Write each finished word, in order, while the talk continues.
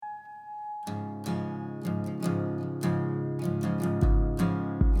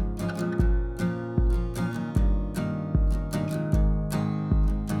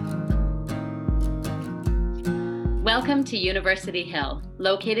Welcome to University Hill,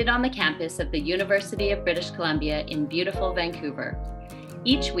 located on the campus of the University of British Columbia in beautiful Vancouver.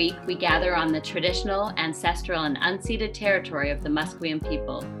 Each week, we gather on the traditional, ancestral, and unceded territory of the Musqueam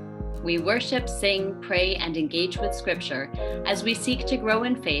people. We worship, sing, pray, and engage with Scripture as we seek to grow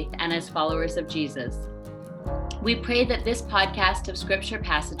in faith and as followers of Jesus. We pray that this podcast of Scripture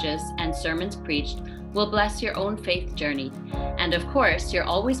passages and sermons preached will bless your own faith journey. And of course, you're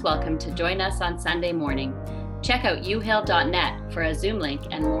always welcome to join us on Sunday morning. Check out uhill.net for a Zoom link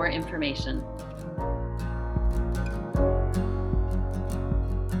and more information.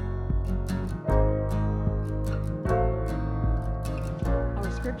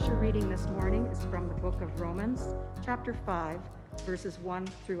 Our scripture reading this morning is from the book of Romans, chapter 5, verses 1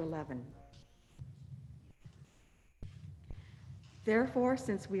 through 11. Therefore,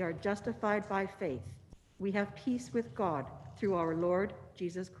 since we are justified by faith, we have peace with God through our Lord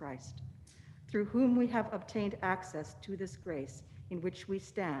Jesus Christ, through whom we have obtained access to this grace in which we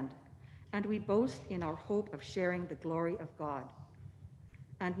stand, and we boast in our hope of sharing the glory of God.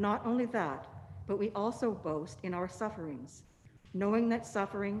 And not only that, but we also boast in our sufferings, knowing that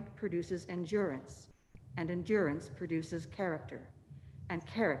suffering produces endurance, and endurance produces character, and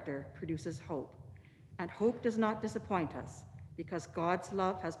character produces hope. And hope does not disappoint us, because God's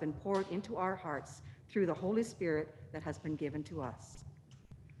love has been poured into our hearts through the Holy Spirit that has been given to us.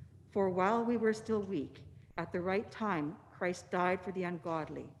 For while we were still weak, at the right time, Christ died for the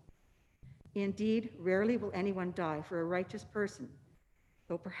ungodly. Indeed, rarely will anyone die for a righteous person,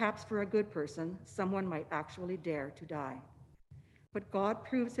 though perhaps for a good person, someone might actually dare to die. But God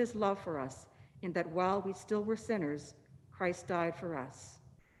proves his love for us in that while we still were sinners, Christ died for us.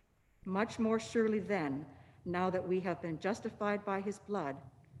 Much more surely then, now that we have been justified by his blood,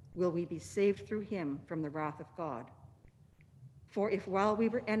 will we be saved through him from the wrath of God. For if while we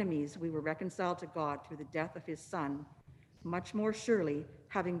were enemies, we were reconciled to God through the death of his Son, much more surely,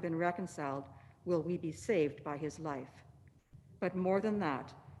 having been reconciled, will we be saved by his life. But more than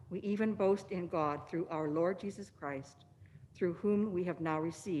that, we even boast in God through our Lord Jesus Christ, through whom we have now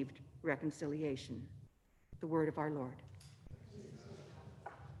received reconciliation. The word of our Lord.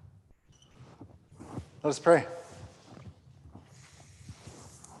 Let us pray.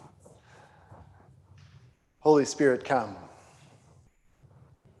 Holy Spirit, come.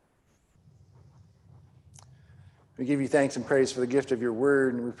 We give you thanks and praise for the gift of your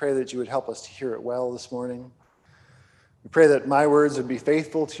word, and we pray that you would help us to hear it well this morning. We pray that my words would be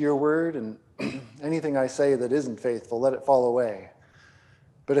faithful to your word, and anything I say that isn't faithful, let it fall away.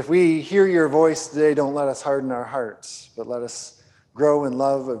 But if we hear your voice today, don't let us harden our hearts, but let us grow in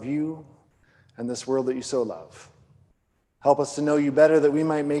love of you and this world that you so love. Help us to know you better, that we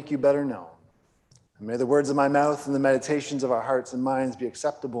might make you better known. And may the words of my mouth and the meditations of our hearts and minds be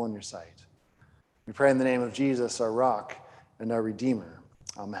acceptable in your sight. We pray in the name of Jesus, our rock and our Redeemer.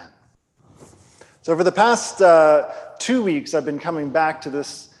 Amen. So for the past 2 weeks, I've been coming back to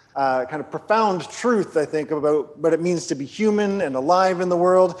this kind of profound truth, I think, about what it means to be human and alive in the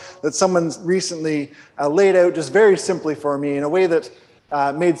world, that someone recently laid out just very simply for me in a way that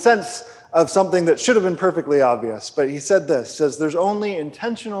made sense of something that should have been perfectly obvious. But he said this, says there's only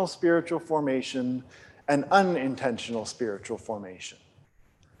intentional spiritual formation and unintentional spiritual formation.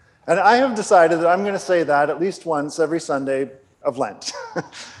 And I have decided that I'm going to say that at least once every Sunday of Lent.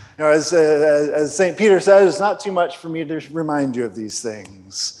 As St. Peter says, it's not too much for me to remind you of these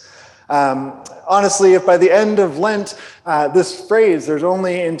things. Honestly, if by the end of Lent, this phrase, there's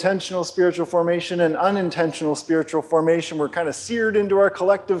only intentional spiritual formation and unintentional spiritual formation, were kind of seared into our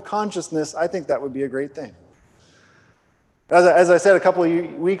collective consciousness, I think that would be a great thing. As I said a couple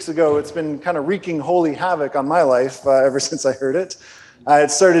of weeks ago, it's been kind of wreaking holy havoc on my life ever since I heard it.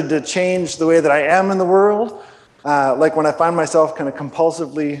 It started to change the way that I am in the world. Like when I find myself kind of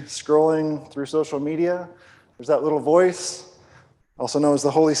compulsively scrolling through social media, there's that little voice, also known as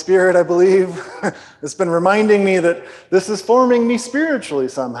the Holy Spirit, I believe. It's been reminding me that this is forming me spiritually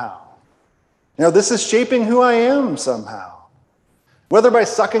somehow. This is shaping who I am somehow. Whether by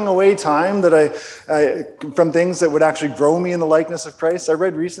sucking away time that I from things that would actually grow me in the likeness of Christ. I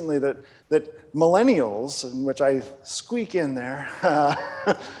read recently that millennials, in which I squeak in there,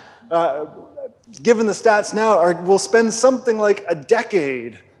 given the stats now, will spend something like a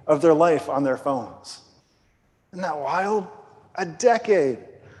decade of their life on their phones. Isn't that wild? A decade.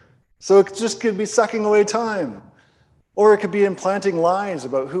 So it just could be sucking away time. Or it could be implanting lies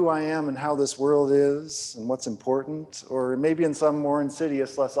about who I am and how this world is and what's important. Or maybe in some more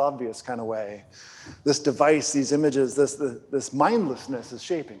insidious, less obvious kind of way. This device, these images, this mindlessness is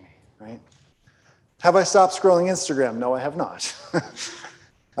shaping me, right? Have I stopped scrolling Instagram? No, I have not.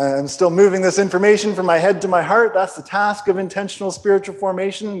 I'm still moving this information from my head to my heart. That's the task of intentional spiritual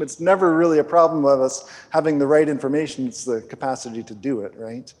formation. It's never really a problem of us having the right information. It's the capacity to do it,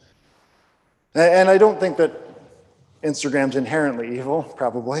 right? And I don't think that Instagram's inherently evil,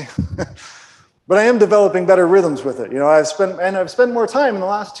 probably. But I am developing better rhythms with it. I've spent more time in the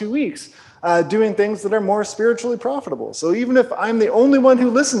last 2 weeks doing things that are more spiritually profitable. So even if I'm the only one who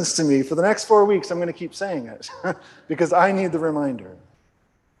listens to me for the next 4 weeks, I'm going to keep saying it because I need the reminder,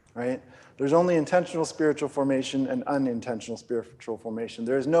 right? There's only intentional spiritual formation and unintentional spiritual formation.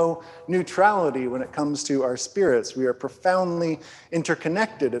 There is no neutrality when it comes to our spirits. We are profoundly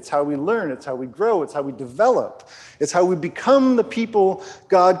interconnected. It's how we learn. It's how we grow. It's how we develop. It's how we become the people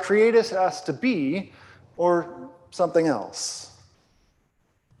God created us to be or something else.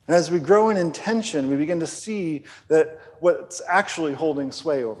 And as we grow in intention, we begin to see that what's actually holding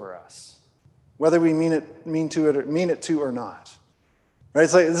sway over us, whether we mean it to or not. Right?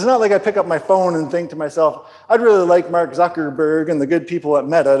 It's not like I pick up my phone and think to myself, I'd really like Mark Zuckerberg and the good people at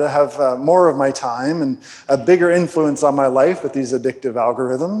Meta to have more of my time and a bigger influence on my life with these addictive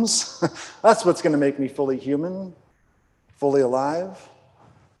algorithms. That's what's going to make me fully human, fully alive.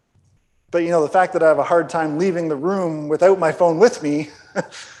 But the fact that I have a hard time leaving the room without my phone with me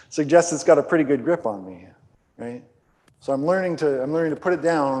suggests it's got a pretty good grip on me, right? So I'm learning to put it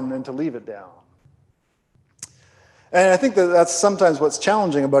down and to leave it down. And I think that that's sometimes what's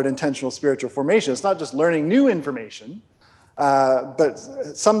challenging about intentional spiritual formation. It's not just learning new information, but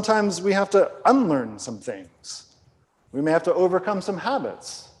sometimes we have to unlearn some things. We may have to overcome some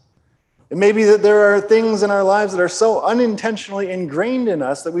habits. It may be that there are things in our lives that are so unintentionally ingrained in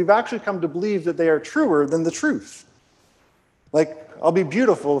us that we've actually come to believe that they are truer than the truth. Like, I'll be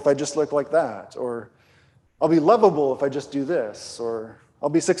beautiful if I just look like that, or I'll be lovable if I just do this, or I'll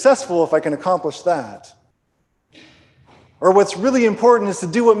be successful if I can accomplish that. Or what's really important is to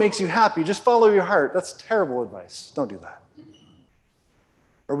do what makes you happy. Just follow your heart. That's terrible advice. Don't do that.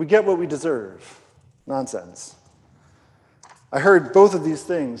 Or we get what we deserve. Nonsense. I heard both of these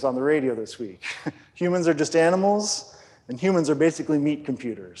things on the radio this week. Humans are just animals, and humans are basically meat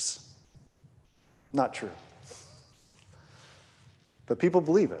computers. Not true. But people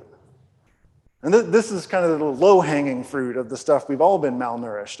believe it. And this is kind of the low-hanging fruit of the stuff we've all been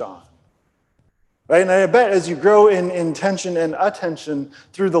malnourished on. Right? And I bet as you grow in intention and attention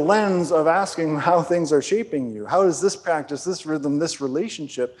through the lens of asking how things are shaping you, how is this practice, this rhythm, this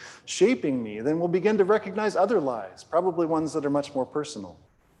relationship shaping me, then we'll begin to recognize other lies, probably ones that are much more personal.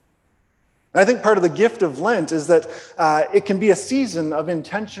 And I think part of the gift of Lent is that it can be a season of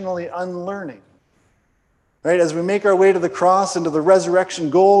intentionally unlearning. Right? As we make our way to the cross and to the resurrection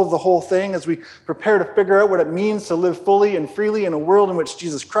goal of the whole thing, as we prepare to figure out what it means to live fully and freely in a world in which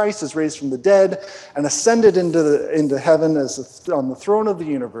Jesus Christ is raised from the dead and ascended into heaven as on the throne of the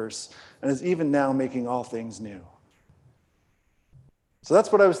universe and is even now making all things new. So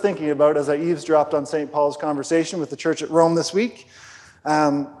that's what I was thinking about as I eavesdropped on St. Paul's conversation with the church at Rome this week.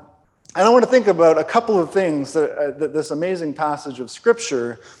 And I want to think about a couple of things that this amazing passage of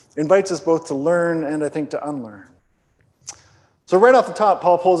Scripture invites us both to learn and, I think, to unlearn. So right off the top,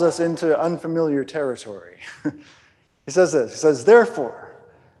 Paul pulls us into unfamiliar territory. He says this, he says, "Therefore,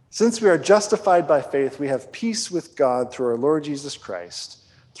 since we are justified by faith, we have peace with God through our Lord Jesus Christ,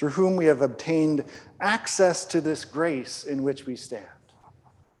 through whom we have obtained access to this grace in which we stand."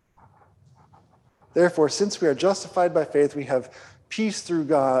 Therefore, since we are justified by faith, we have peace with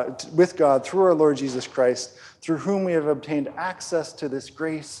God through our Lord Jesus Christ, through whom we have obtained access to this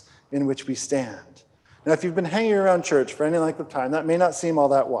grace in which we stand. Now, if you've been hanging around church for any length of time, that may not seem all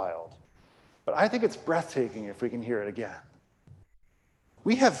that wild, but I think it's breathtaking if we can hear it again.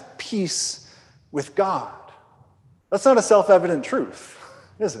 We have peace with God. That's not a self-evident truth,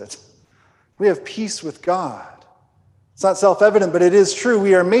 is it? We have peace with God. It's not self-evident, but it is true.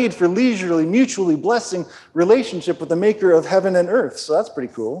 We are made for leisurely, mutually blessing relationship with the maker of heaven and earth. So that's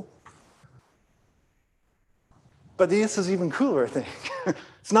pretty cool. But this is even cooler, I think.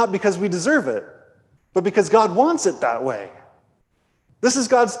 It's not because we deserve it, but because God wants it that way. This is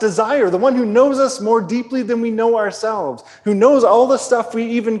God's desire, the one who knows us more deeply than we know ourselves, who knows all the stuff we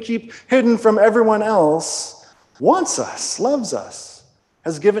even keep hidden from everyone else, wants us, loves us,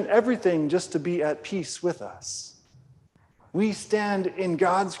 has given everything just to be at peace with us. We stand in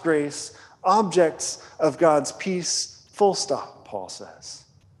God's grace, objects of God's peace, full stop, Paul says.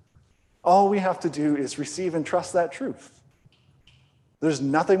 All we have to do is receive and trust that truth. There's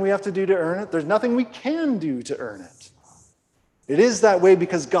nothing we have to do to earn it. There's nothing we can do to earn it. It is that way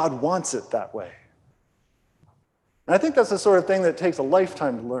because God wants it that way. And I think that's the sort of thing that takes a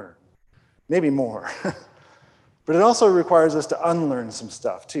lifetime to learn, maybe more. But it also requires us to unlearn some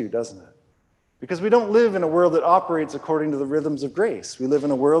stuff too, doesn't it? Because we don't live in a world that operates according to the rhythms of grace. We live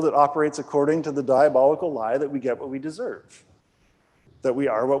in a world that operates according to the diabolical lie that we get what we deserve, that we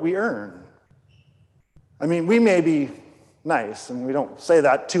are what we earn. I mean, we may be nice, and we don't say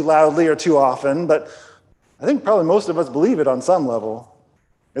that too loudly or too often, but I think probably most of us believe it on some level.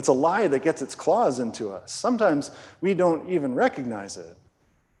 It's a lie that gets its claws into us. Sometimes we don't even recognize it.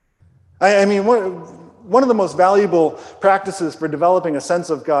 I mean, one of the most valuable practices for developing a sense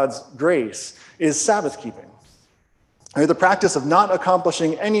of God's grace is Sabbath keeping. The practice of not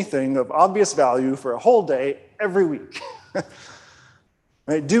accomplishing anything of obvious value for a whole day every week.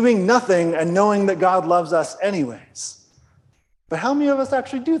 Right? Doing nothing and knowing that God loves us anyways. But how many of us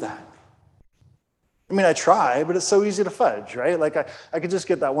actually do that? I mean, I try, but it's so easy to fudge, right? Like I could just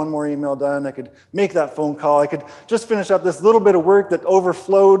get that one more email done. I could make that phone call. I could just finish up this little bit of work that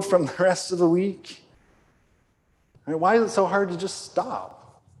overflowed from the rest of the week. I mean, why is it so hard to just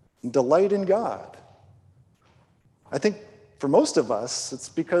stop and delight in God? I think for most of us, it's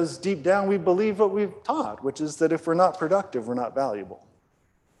because deep down we believe what we've taught, which is that if we're not productive, we're not valuable.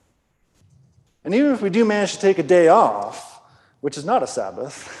 And even if we do manage to take a day off, which is not a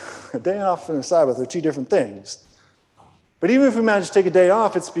Sabbath, a day off and a Sabbath are two different things. But even if we manage to take a day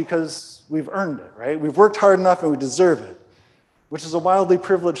off, it's because we've earned it, right? We've worked hard enough and we deserve it, which is a wildly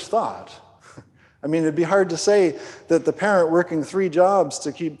privileged thought. I mean, it'd be hard to say that the parent working 3 jobs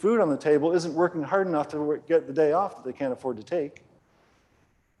to keep food on the table isn't working hard enough to get the day off that they can't afford to take.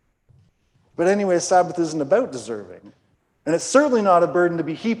 But anyway, Sabbath isn't about deserving. And it's certainly not a burden to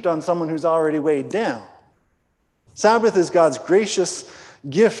be heaped on someone who's already weighed down. Sabbath is God's gracious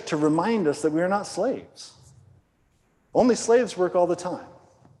gift to remind us that we are not slaves. Only slaves work all the time.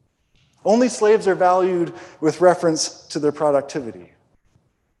 Only slaves are valued with reference to their productivity.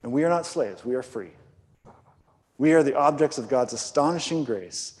 And we are not slaves, we are free. We are the objects of God's astonishing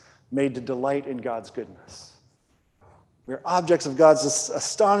grace, made to delight in God's goodness. We are objects of God's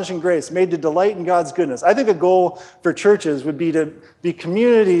astonishing grace, made to delight in God's goodness. I think a goal for churches would be to be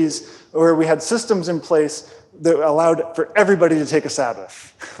communities where we had systems in place that allowed for everybody to take a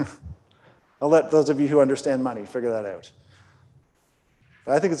Sabbath. I'll let those of you who understand money figure that out.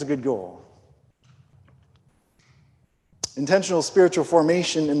 But I think it's a good goal. Intentional spiritual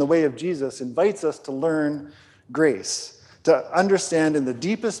formation in the way of Jesus invites us to learn grace, to understand in the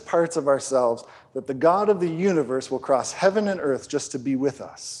deepest parts of ourselves that the God of the universe will cross heaven and earth just to be with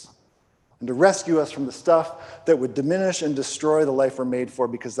us and to rescue us from the stuff that would diminish and destroy the life we're made for,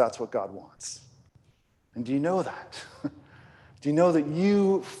 because that's what God wants. And do you know that? Do you know that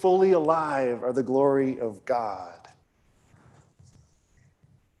you, fully alive, are the glory of God?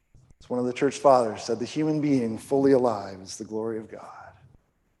 As one of the church fathers said, the human being fully alive is the glory of God.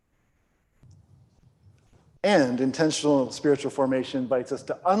 And intentional spiritual formation invites us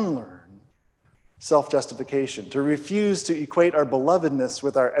to unlearn self-justification, to refuse to equate our belovedness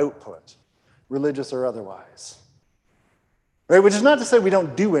with our output, religious or otherwise. Right? Which is not to say we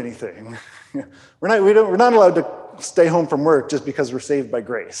don't do anything. We're not allowed to stay home from work just because we're saved by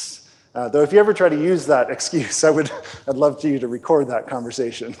grace. Though if you ever try to use that excuse, I'd love for you to record that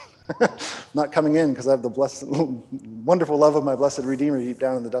conversation. I'm not coming in because I have the blessed, wonderful love of my blessed Redeemer deep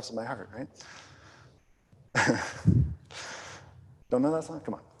down in the depths of my heart, right? Don't know that song?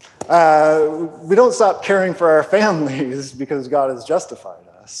 Come on. We don't stop caring for our families because God has justified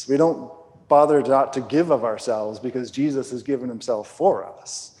us. We don't bother not to give of ourselves because Jesus has given himself for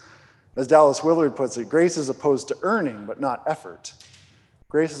us. As Dallas Willard puts it, grace is opposed to earning, but not effort.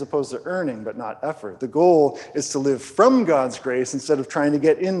 Grace is opposed to earning, but not effort. The goal is to live from God's grace instead of trying to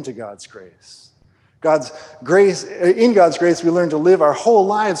get into God's grace. In God's grace, we learn to live our whole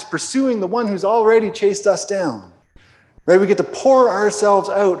lives pursuing the one who's already chased us down. Right? We get to pour ourselves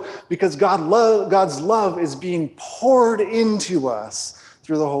out because God's love is being poured into us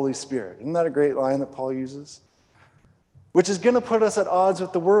through the Holy Spirit. Isn't that a great line that Paul uses? Which is going to put us at odds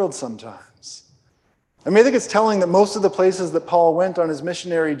with the world sometimes. I mean, I think it's telling that most of the places that Paul went on his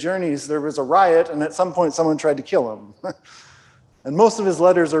missionary journeys, there was a riot, and at some point someone tried to kill him. And most of his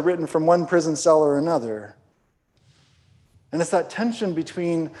letters are written from one prison cell or another. And it's that tension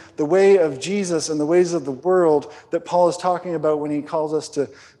between the way of Jesus and the ways of the world that Paul is talking about when he calls us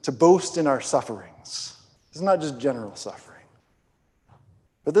to boast in our sufferings. It's not just general suffering.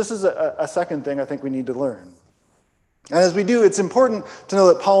 But this is a second thing I think we need to learn. And as we do, it's important to know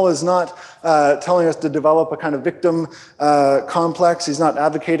that Paul is not telling us to develop a kind of victim complex. He's not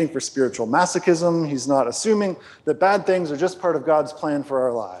advocating for spiritual masochism. He's not assuming that bad things are just part of God's plan for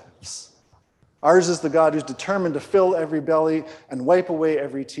our lives. Ours is the God who's determined to fill every belly and wipe away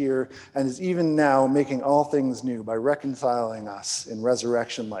every tear, and is even now making all things new by reconciling us in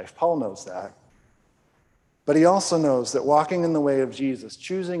resurrection life. Paul knows that. But he also knows that walking in the way of Jesus,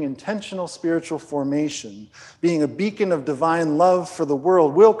 choosing intentional spiritual formation, being a beacon of divine love for the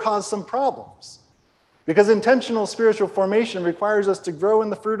world, will cause some problems. Because intentional spiritual formation requires us to grow in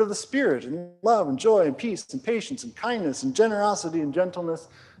the fruit of the Spirit, in love and joy and peace and patience and kindness and generosity and gentleness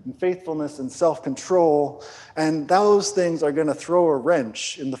and faithfulness and self-control. And those things are going to throw a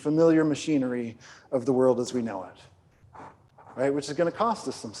wrench in the familiar machinery of the world as we know it, right? Which is going to cost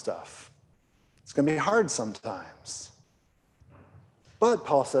us some stuff. It's going to be hard sometimes. But,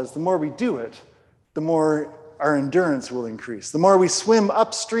 Paul says, the more we do it, the more our endurance will increase. The more we swim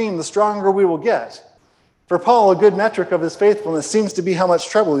upstream, the stronger we will get. For Paul, a good metric of his faithfulness seems to be how much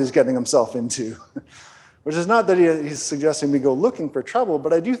trouble he's getting himself into. Which is not that he's suggesting we go looking for trouble,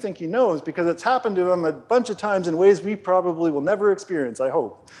 but I do think he knows, because it's happened to him a bunch of times in ways we probably will never experience, I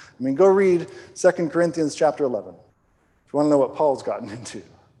hope. I mean, go read 2 Corinthians chapter 11 if you want to know what Paul's gotten into.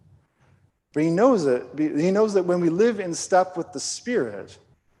 But he knows it. He knows that when we live in step with the Spirit,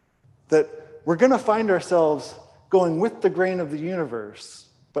 that we're going to find ourselves going with the grain of the universe,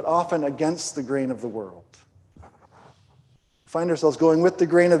 but often against the grain of the world. Find ourselves going with the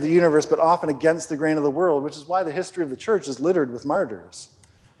grain of the universe, but often against the grain of the world, which is why the history of the church is littered with martyrs.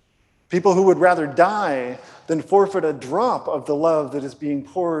 People who would rather die than forfeit a drop of the love that is being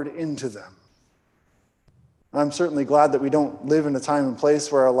poured into them. I'm certainly glad that we don't live in a time and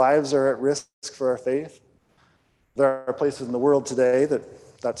place where our lives are at risk for our faith. There are places in the world today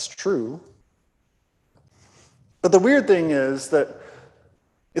that's true. But the weird thing is that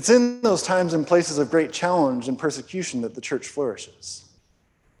it's in those times and places of great challenge and persecution that the church flourishes.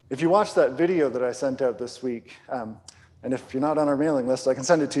 If you watch that video that I sent out this week, and if you're not on our mailing list, I can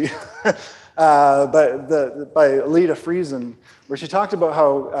send it to you, by Alida Friesen, where she talked about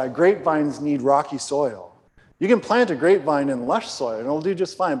how grapevines need rocky soil. You can plant a grapevine in lush soil, and it'll do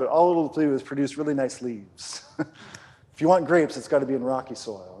just fine, but all it'll do is produce really nice leaves. If you want grapes, it's got to be in rocky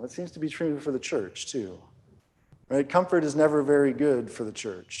soil. That seems to be true for the church, too. Right? Comfort is never very good for the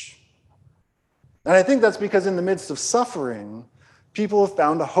church. And I think that's because in the midst of suffering, people have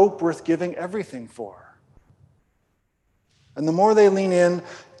found a hope worth giving everything for. And the more they lean in,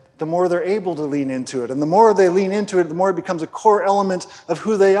 the more they're able to lean into it. And the more they lean into it, the more it becomes a core element of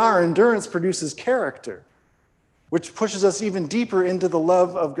who they are. Endurance produces character, which pushes us even deeper into the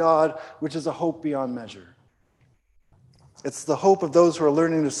love of God, which is a hope beyond measure. It's the hope of those who are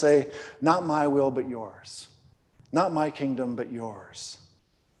learning to say, not my will, but yours. Not my kingdom, but yours.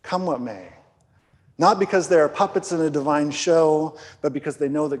 Come what may. Not because they are puppets in a divine show, but because they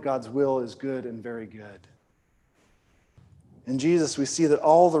know that God's will is good and very good. In Jesus, we see that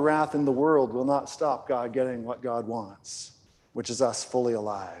all the wrath in the world will not stop God getting what God wants, which is us fully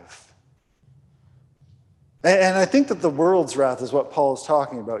alive. And I think that the world's wrath is what Paul is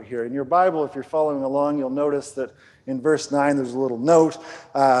talking about here. In your Bible, if you're following along, you'll notice that in verse 9, there's a little note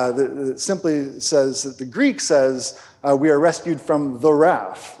that simply says that the Greek says, we are rescued from the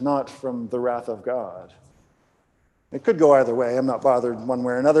wrath, not from the wrath of God. It could go either way. I'm not bothered one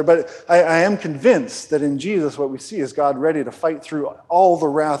way or another. But I am convinced that in Jesus, what we see is God ready to fight through all the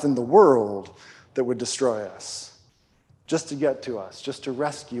wrath in the world that would destroy us, just to get to us, just to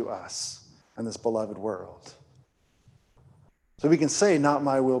rescue us in this beloved world. So we can say, not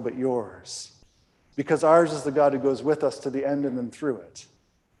my will, but yours, because ours is the God who goes with us to the end and then through it.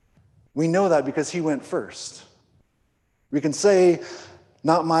 We know that because he went first. We can say,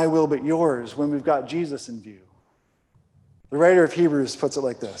 not my will, but yours, when we've got Jesus in view. The writer of Hebrews puts it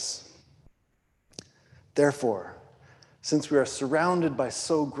like this: therefore, since we are surrounded by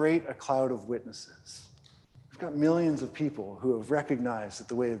so great a cloud of witnesses, we've got millions of people who have recognized that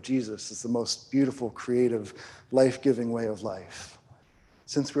the way of Jesus is the most beautiful, creative, life-giving way of life.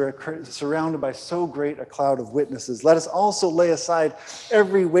 Since we are surrounded by so great a cloud of witnesses, let us also lay aside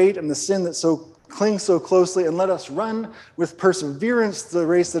every weight and the sin that clings so closely, and let us run with perseverance the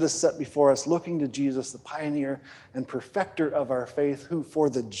race that is set before us, looking to Jesus, the pioneer and perfecter of our faith, who for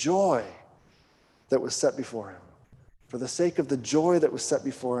the joy that was set before him, for the sake of the joy that was set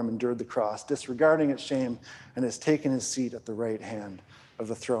before him, endured the cross, disregarding its shame, and has taken his seat at the right hand of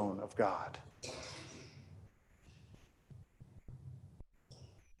the throne of God.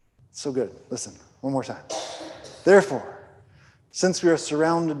 So good. Listen, one more time. Therefore, since we are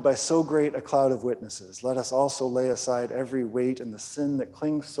surrounded by so great a cloud of witnesses, let us also lay aside every weight and the sin that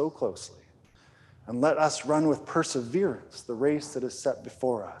clings so closely, and let us run with perseverance the race that is set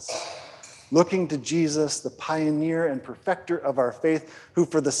before us, looking to Jesus, the pioneer and perfecter of our faith, who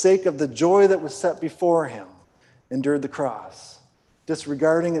for the sake of the joy that was set before him endured the cross,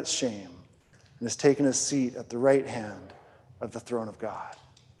 disregarding its shame, and has taken his seat at the right hand of the throne of God.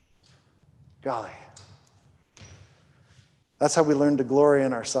 Golly. That's how we learn to glory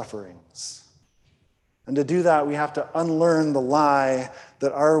in our sufferings. And to do that, we have to unlearn the lie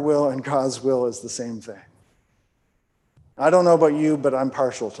that our will and God's will is the same thing. I don't know about you, but I'm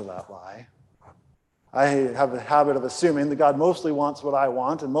partial to that lie. I have a habit of assuming that God mostly wants what I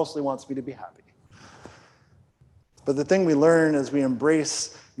want and mostly wants me to be happy. But the thing we learn as we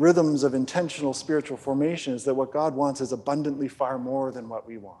embrace rhythms of intentional spiritual formation is that what God wants is abundantly far more than what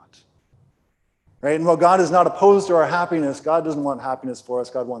we want. Right? And while God is not opposed to our happiness, God doesn't want happiness for us.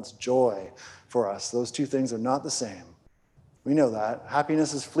 God wants joy for us. Those two things are not the same. We know that.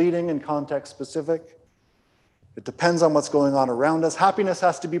 Happiness is fleeting and context specific. It depends on what's going on around us. Happiness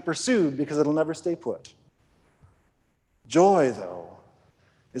has to be pursued because it'll never stay put. Joy, though,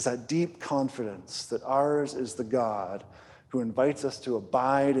 is that deep confidence that ours is the God who invites us to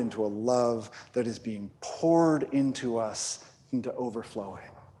abide into a love that is being poured into us into overflowing.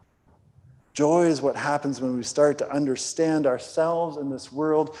 Joy is what happens when we start to understand ourselves in this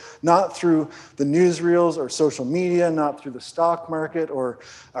world, not through the newsreels or social media, not through the stock market or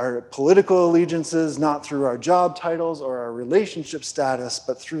our political allegiances, not through our job titles or our relationship status,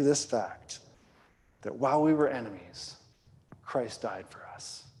 but through this fact that while we were enemies, Christ died for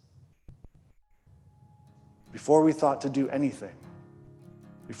us. Before we thought to do anything,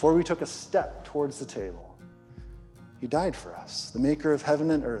 before we took a step towards the table, he died for us. The maker of heaven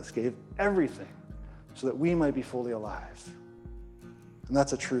and earth gave everything so that we might be fully alive. And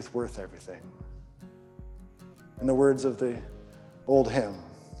that's a truth worth everything. In the words of the old hymn,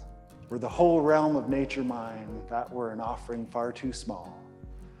 were the whole realm of nature mine, that were an offering far too small.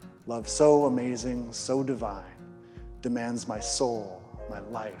 Love so amazing, so divine, demands my soul, my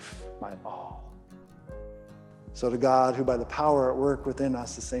life, my all. So to God, who by the power at work within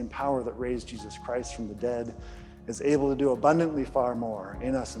us, the same power that raised Jesus Christ from the dead, is able to do abundantly far more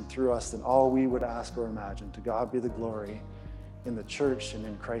in us and through us than all we would ask or imagine. To God be the glory in the church and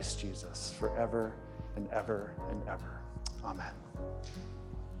in Christ Jesus forever and ever and ever. Amen.